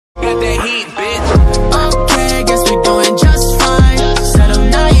that heat, bitch. Okay, guess we doing just fine. Said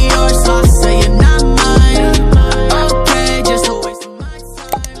I'm not yours, so I'll say you're not mine. Okay, just a waste of my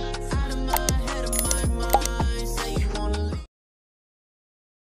time. Out of my head, of my mind. Say you wanna leave.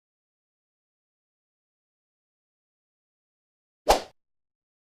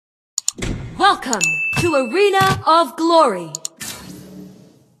 Welcome to Arena of Glory.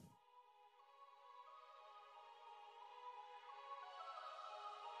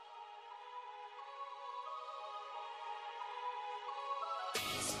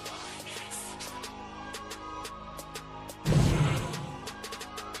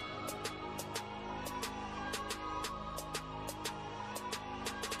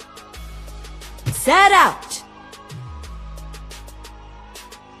 Set out!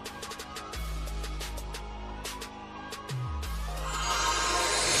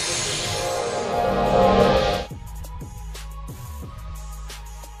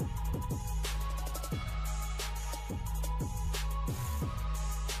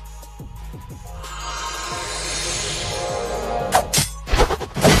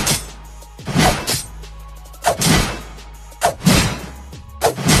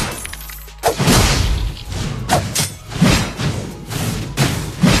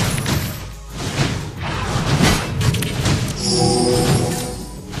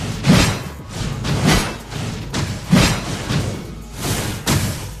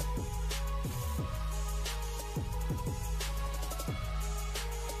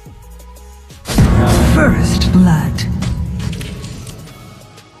 First blood.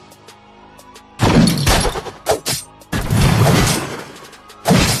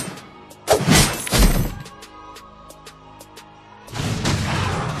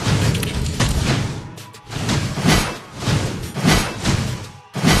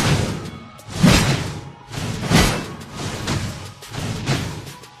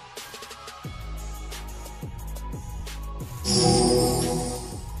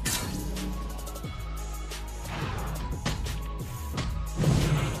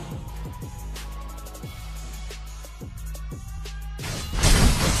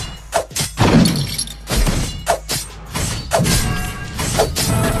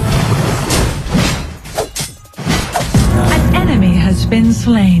 Been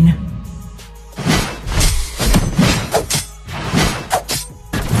slain.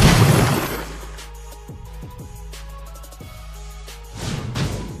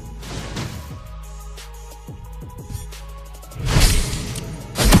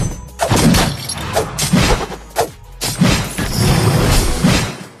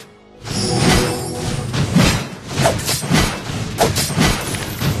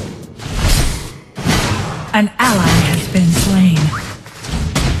 An ally has been slain.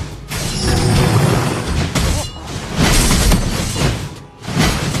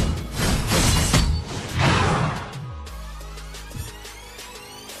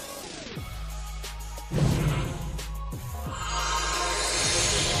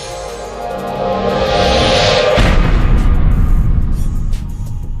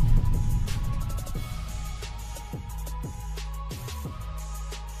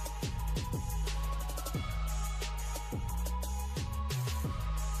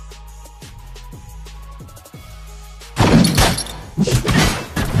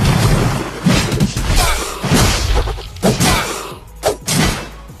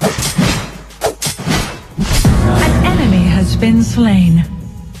 Been slain.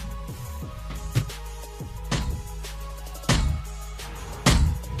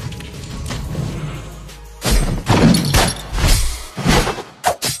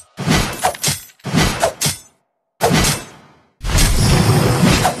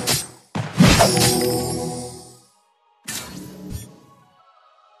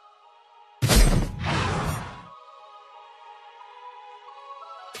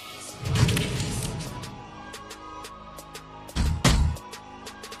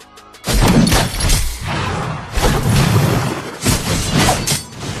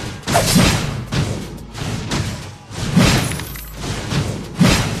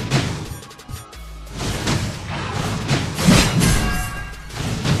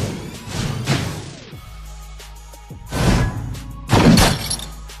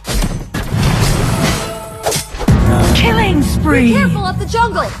 Be careful of the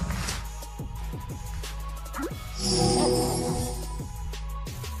jungle!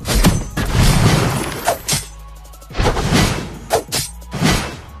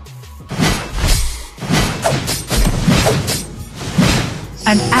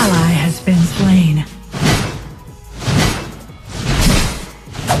 An ally has been slain.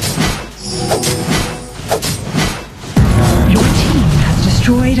 Your team has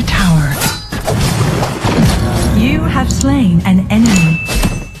destroyed a tower. You have slain an enemy.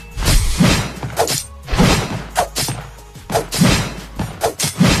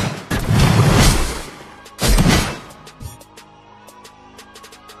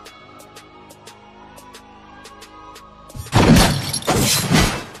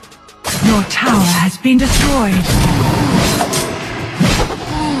 Your tower has been destroyed.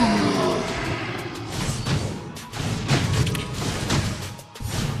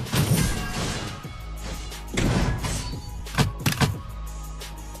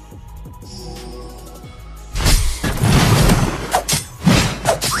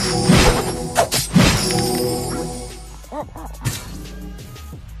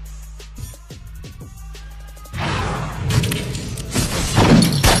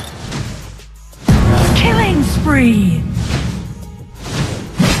 Killing spree!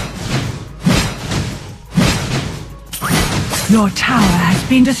 Your tower has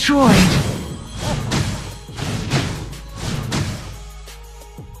been destroyed.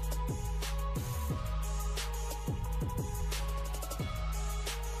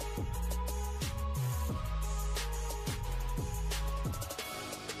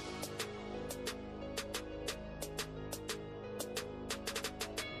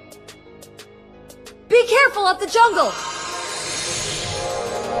 Be careful of the jungle!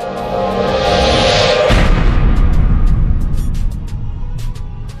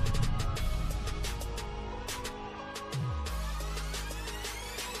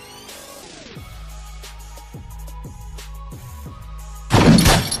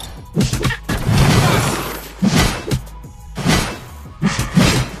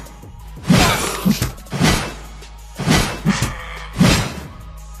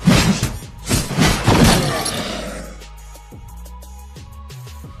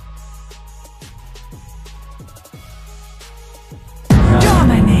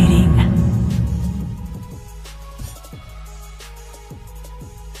 Dominating.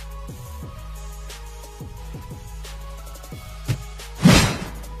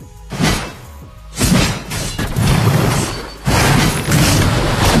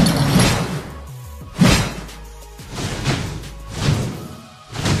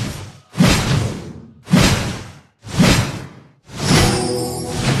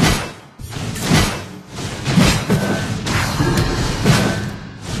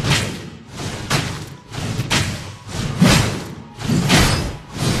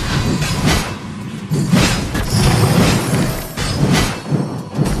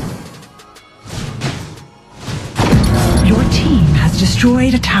 Your team has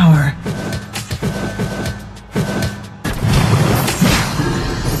destroyed a tower.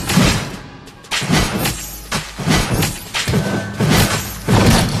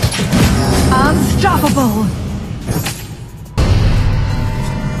 Unstoppable!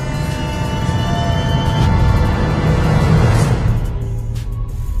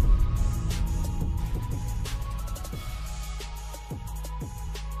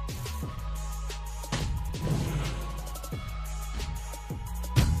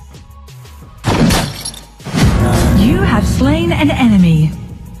 You have slain an enemy.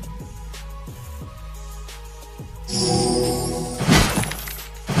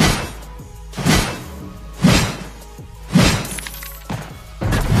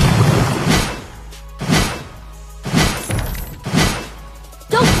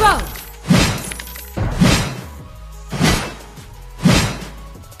 Don't throw!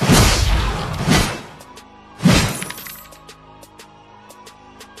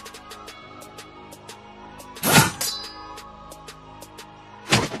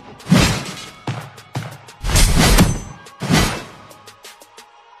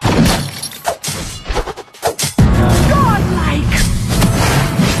 Godlike!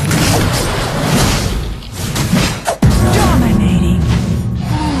 Dominating.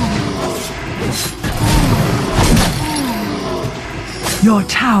 Your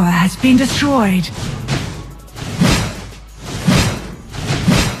tower has been destroyed.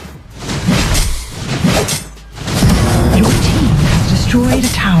 Your team has destroyed a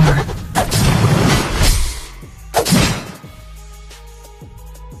tower.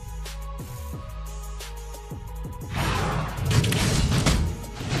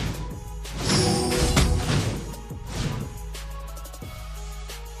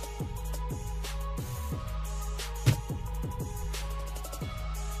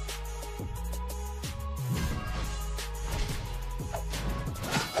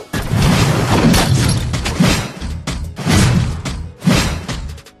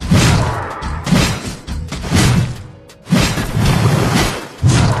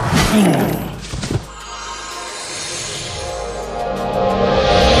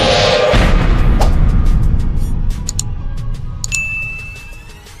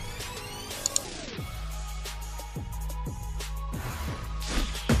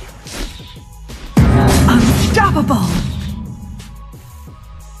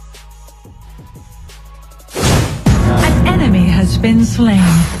 been slain.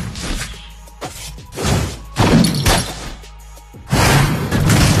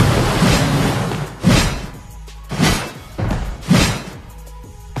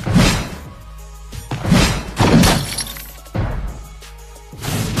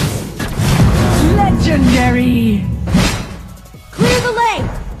 Legendary! Clear the lane!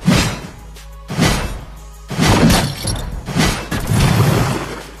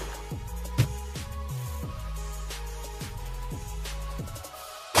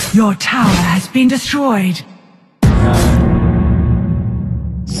 Your tower has been destroyed.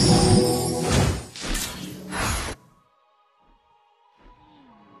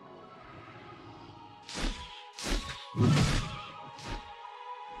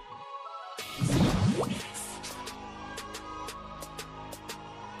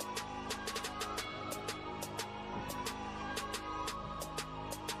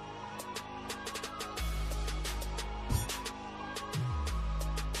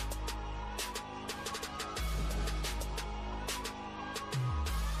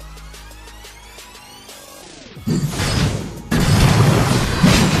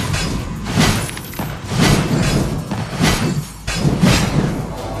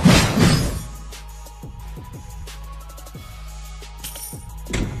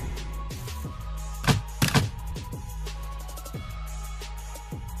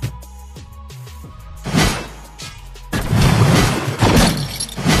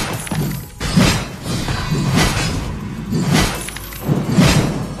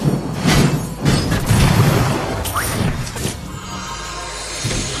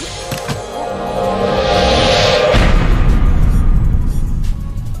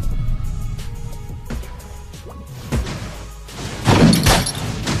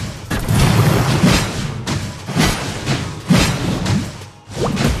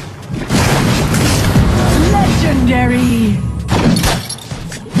 Legendary!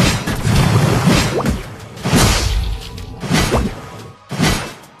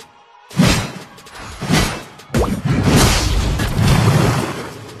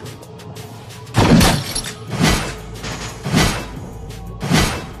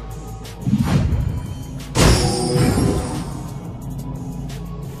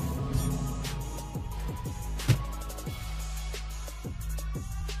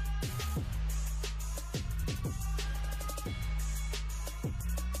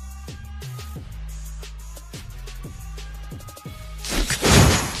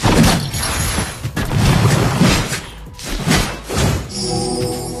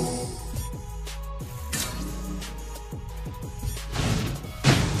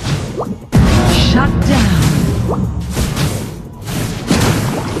 Shut down.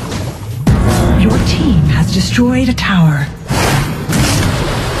 Your team has destroyed a tower.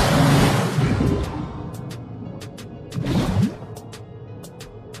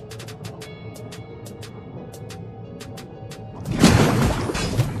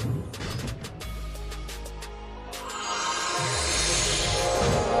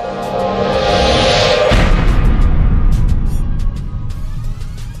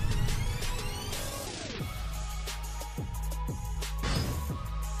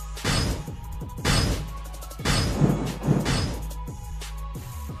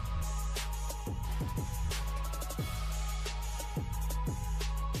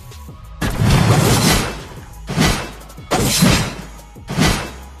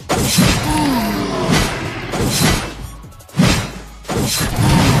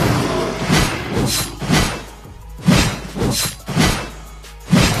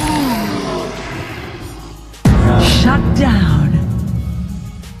 Shut down.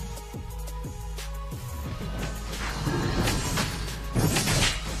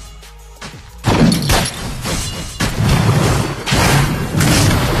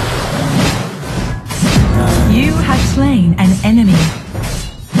 You have slain an enemy.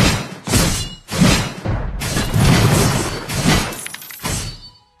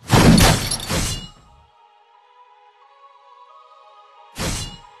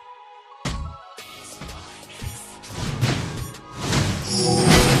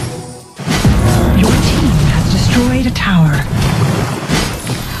 Destroyed a tower.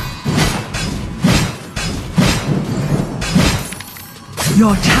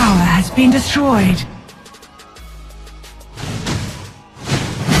 Your tower has been destroyed.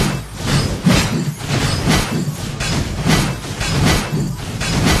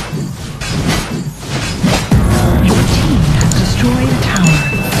 Your team has destroyed a tower.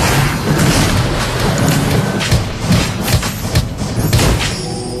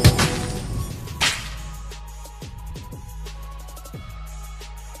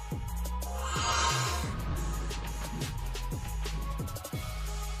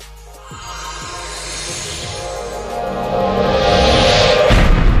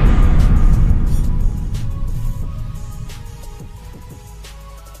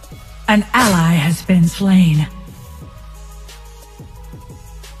 An ally has been slain.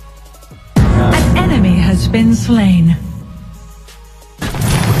 An enemy has been slain.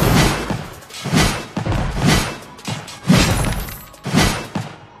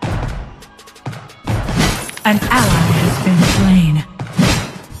 An ally has been slain.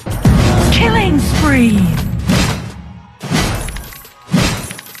 Killing spree!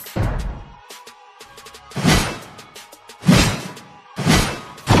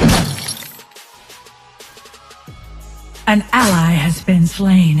 An ally has been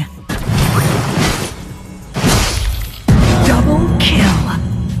slain. Double kill.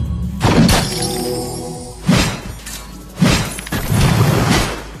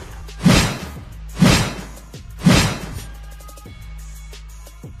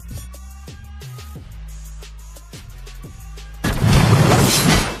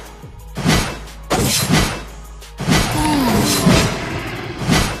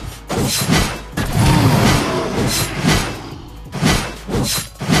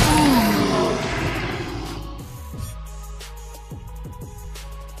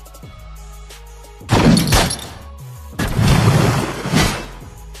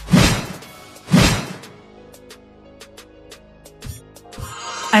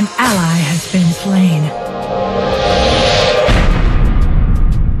 An ally has been slain.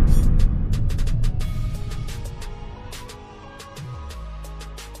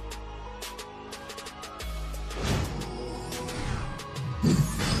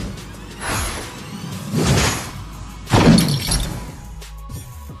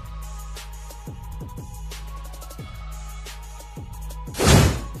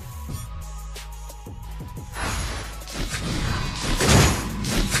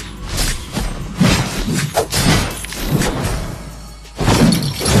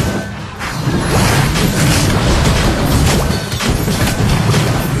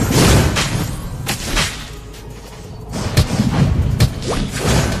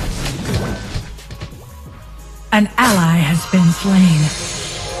 An ally has been slain.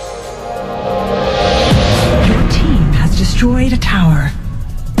 Your team has destroyed a tower.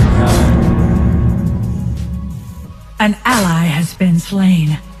 An ally has been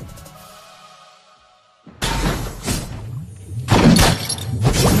slain.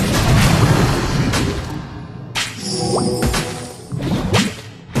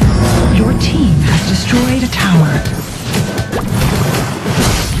 Your team has destroyed a tower.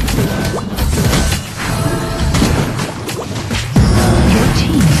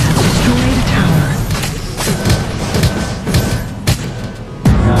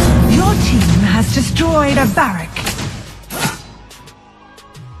 Destroyed a barrack.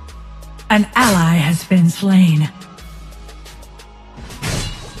 An ally has been slain.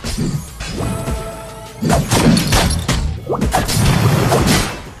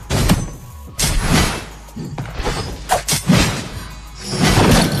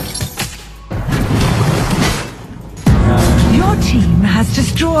 Your team has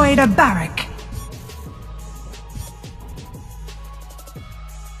destroyed a barrack.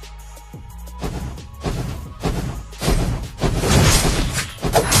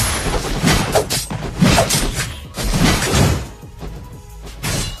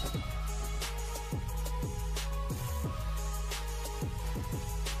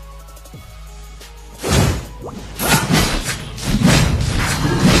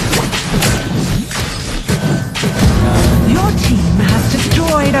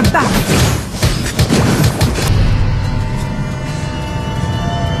 A barrack.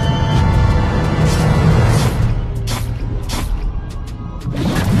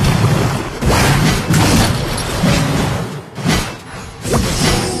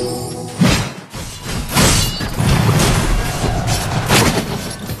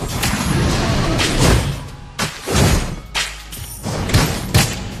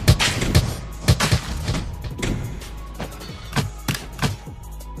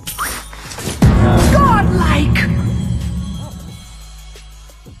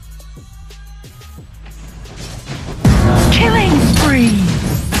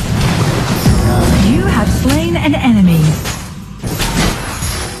 You have slain an enemy.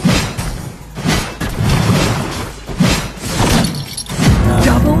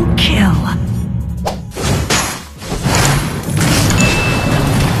 Double kill.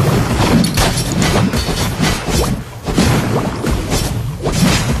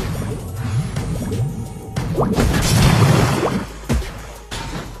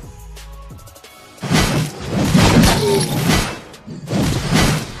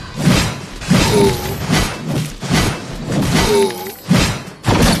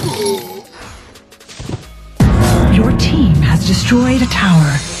 Your team has destroyed a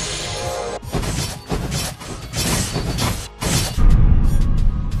tower.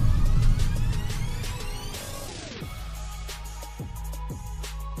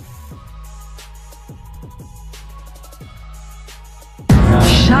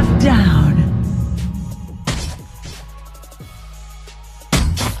 Shut down.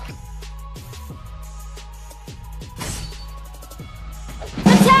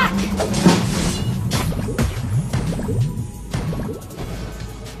 Attack!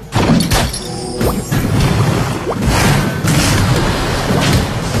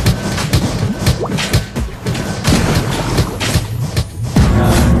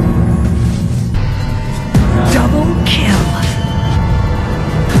 Double kill.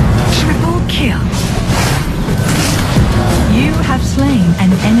 Triple kill. You have slain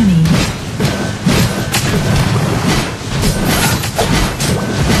an enemy.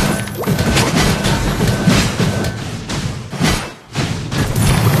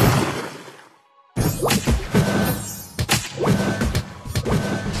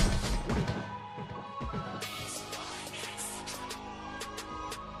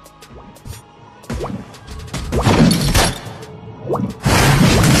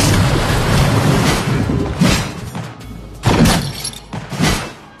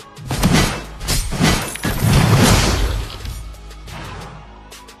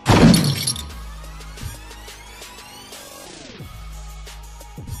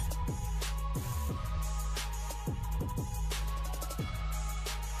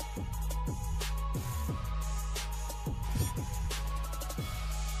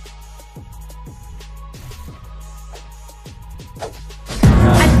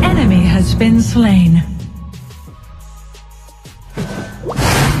 An enemy has been slain.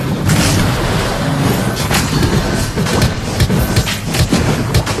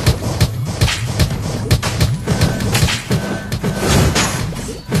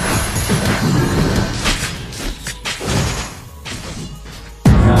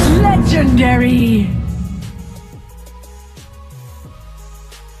 Legendary!